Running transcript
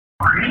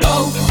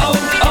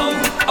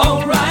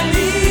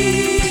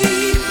O'Reilly.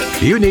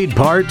 You need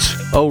parts?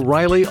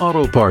 O'Reilly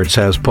Auto Parts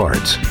has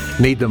parts.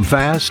 Need them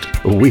fast?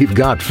 We've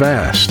got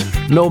fast.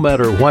 No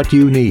matter what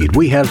you need,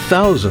 we have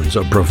thousands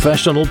of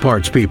professional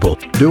parts people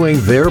doing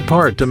their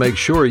part to make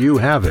sure you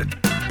have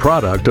it.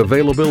 Product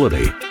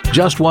availability.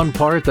 Just one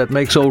part that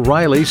makes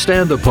O'Reilly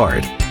stand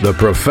apart. The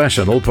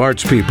professional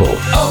parts people.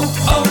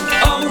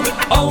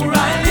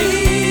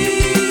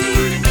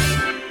 O'Reilly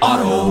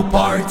Auto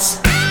Parts.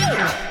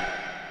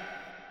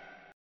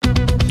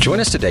 Join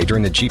us today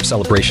during the Jeep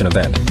Celebration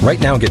event. Right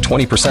now, get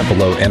 20%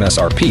 below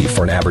MSRP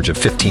for an average of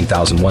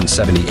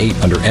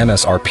 $15,178 under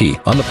MSRP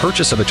on the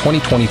purchase of a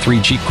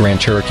 2023 Jeep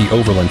Grand Cherokee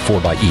Overland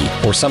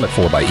 4xE or Summit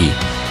 4xE.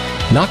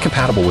 Not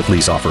compatible with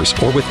lease offers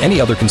or with any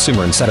other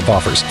consumer incentive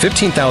offers.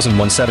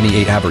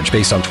 $15,178 average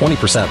based on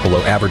 20%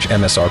 below average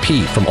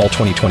MSRP from all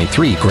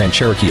 2023 Grand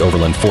Cherokee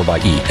Overland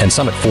 4xE and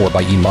Summit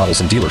 4xE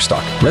models in dealer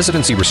stock.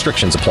 Residency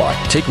restrictions apply.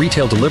 Take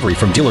retail delivery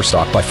from dealer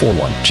stock by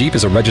 4/1. Jeep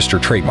is a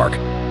registered trademark.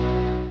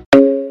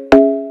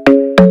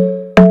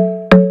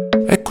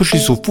 Eccoci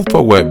su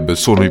FuffaWeb,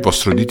 sono il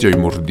vostro DJ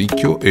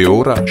Mordicchio e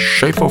ora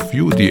Shape of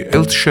You di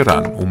Ed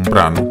Sheeran, un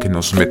brano che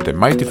non smette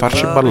mai di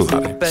farci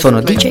ballare.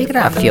 Sono DJ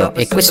Grafio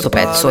e questo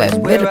pezzo è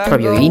un vero e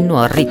proprio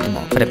inno al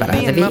ritmo,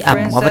 preparatevi a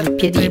muovere il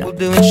piedino.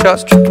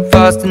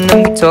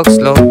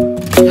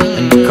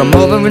 And you come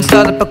over and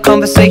start up a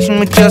conversation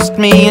with just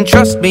me, and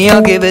trust me,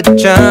 I'll give it a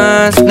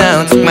chance.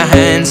 Now take my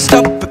hand,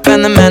 stop it,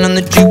 and the man on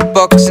the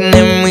jukebox, and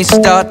then we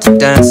start to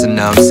dance. And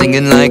now I'm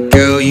singing like,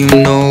 girl, you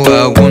know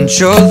I want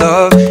your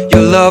love.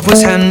 Your love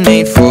was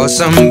handmade for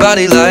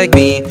somebody like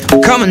me.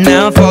 Come on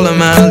now, follow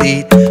my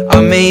lead.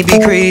 I may be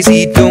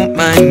crazy, don't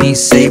mind me.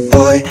 Say,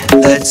 boy,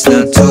 let's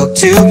not talk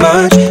too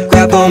much.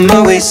 Grab on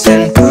my waist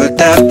and put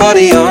that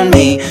body on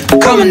me.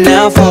 Come on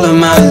now, follow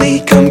my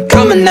lead. Come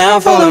on now,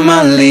 follow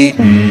my lead.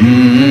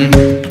 I'm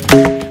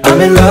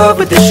in love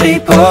with the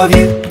shape of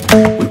you.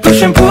 We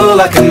push and pull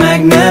like a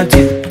magnet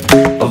do.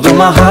 Although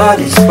my heart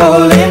is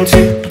falling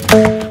too.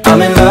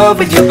 I'm in love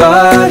with your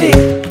body.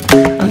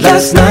 And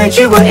last night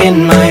you were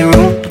in my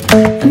room,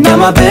 and now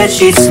my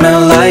bedsheets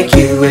smell like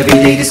you. Every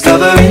day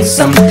discovering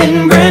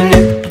something brand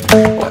new.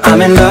 Well,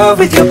 I'm in love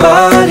with your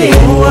body.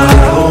 Oh, I,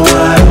 oh,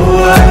 I,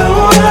 oh, I,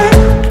 oh, I.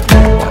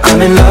 Well,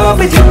 I'm in love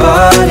with your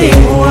body.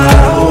 Oh, I,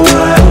 oh,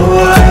 I, oh,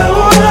 I,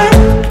 oh, I.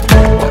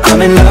 Well,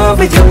 I'm in love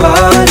with your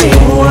body.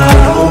 Oh,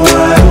 I, oh, I,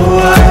 oh,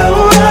 I,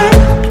 oh, I.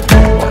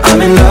 Well,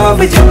 I'm in love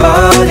with your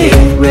body.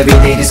 Every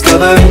day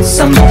discovering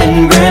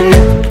something brand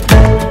new.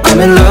 I'm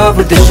in love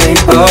with the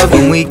shape of you.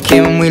 When we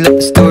came, we let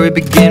the story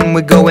begin.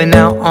 We're going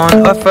out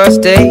on our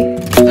first date.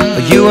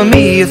 You and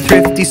me are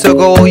thrifty, so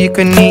go all you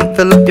can eat.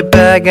 Fill up your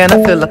bag and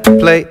I fill up the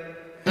plate.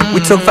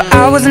 We talk for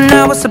hours and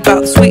hours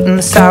about the sweet and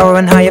the sour,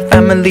 and how your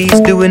family's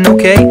doing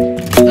okay.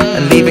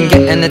 And leaving,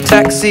 getting a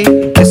taxi,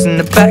 kissing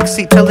the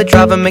backseat, tell the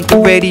driver make the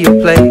radio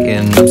play.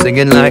 And I'm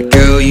singing like,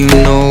 girl, you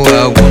know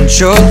I want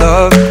your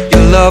love.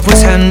 Your love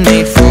was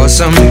handmade for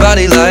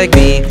somebody like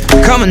me.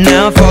 Come on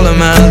now, follow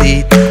my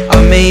lead. I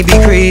may be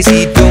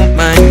crazy, don't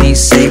mind me.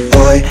 Say,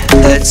 boy,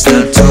 let's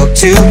not talk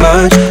too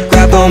much.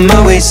 Grab on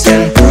my waist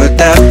and put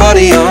that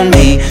body on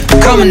me.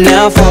 Come on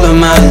now, follow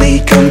my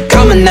lead.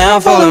 Come on now,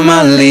 follow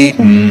my lead.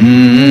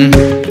 I'm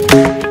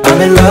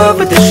in love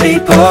with the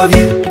shape of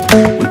you.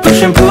 We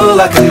push and pull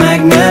like a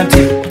magnet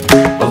do.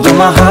 Although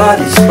my heart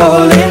is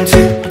falling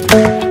too.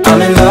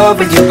 I'm in love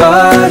with your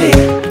body.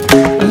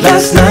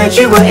 Last night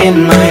you were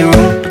in my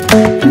room,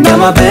 and now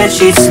my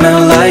bedsheets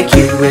smell like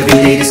you. Every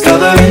day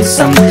discovering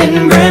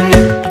something brand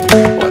new.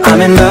 Well, I'm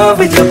in love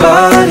with your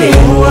body.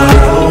 Oh, I,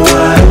 oh,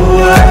 I,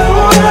 oh, I,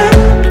 oh, I.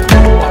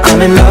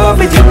 I'm in love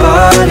with your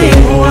body.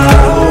 Oh, I,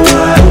 oh,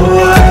 I, oh,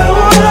 I,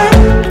 oh, I.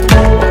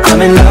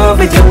 I'm in love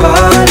with your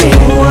body.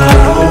 Oh, I,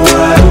 oh,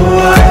 I, oh,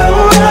 I,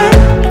 oh, I.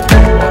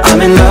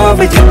 I'm in love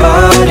with your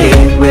body.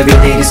 Every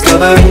day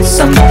discovering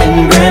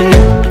something brand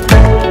new.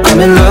 I'm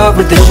in love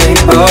with the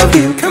shape of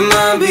you. Come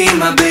on, be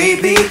my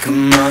baby,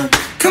 come on.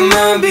 Come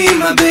on, be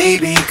my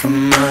baby,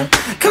 come on.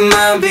 Come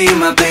on, be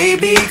my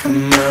baby,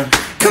 come on.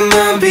 Come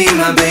on, be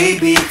my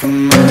baby,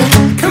 come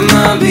on. Come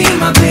on, be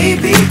my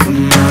baby,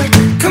 come on.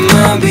 Come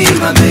on, be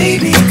my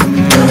baby,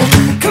 come on.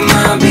 Come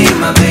on, be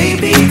my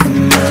baby,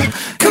 come on.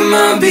 Come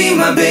on, be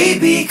my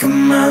baby,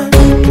 come on.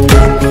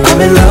 I'm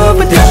in love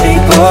with the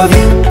shape of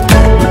you.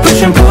 We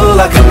push and pull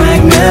like a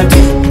magnet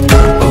do.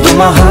 Although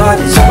my heart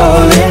is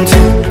falling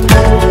too.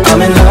 I'm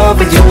in love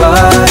with your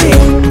body.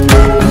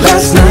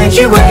 Last night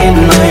you were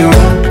in my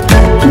room,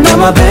 and now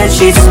my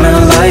bedsheets smell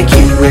like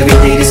you. Every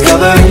day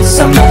discovering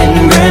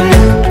something brand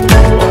new.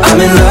 I'm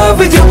in love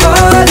with your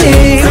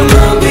body. Come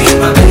on, be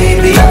my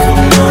baby.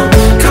 Come on,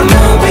 come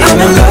on, be I'm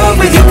in love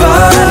with your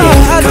body.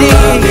 Come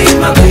on, be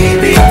my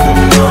baby.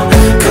 Come on,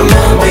 come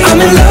on, be I'm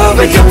in love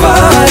with your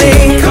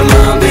body. Come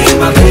on, be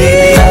my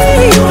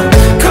baby.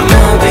 Come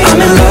on, be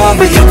I'm in love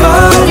with your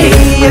body.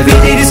 Every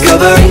day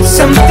discovering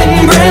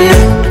something brand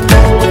new.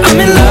 I'm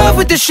in love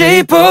with the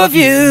shape of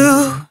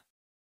you.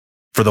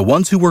 For the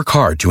ones who work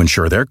hard to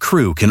ensure their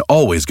crew can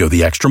always go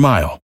the extra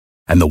mile,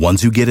 and the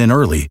ones who get in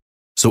early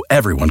so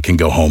everyone can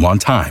go home on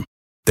time,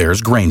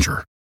 there's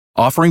Grainger,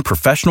 offering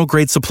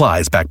professional-grade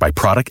supplies backed by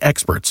product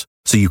experts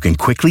so you can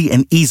quickly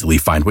and easily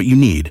find what you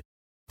need.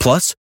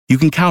 Plus, you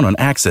can count on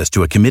access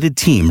to a committed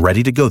team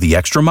ready to go the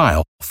extra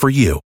mile for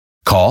you.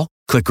 Call,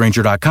 click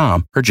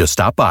Grainger.com, or just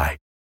stop by.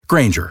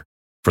 Grainger,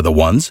 for the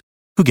ones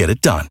who get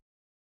it done.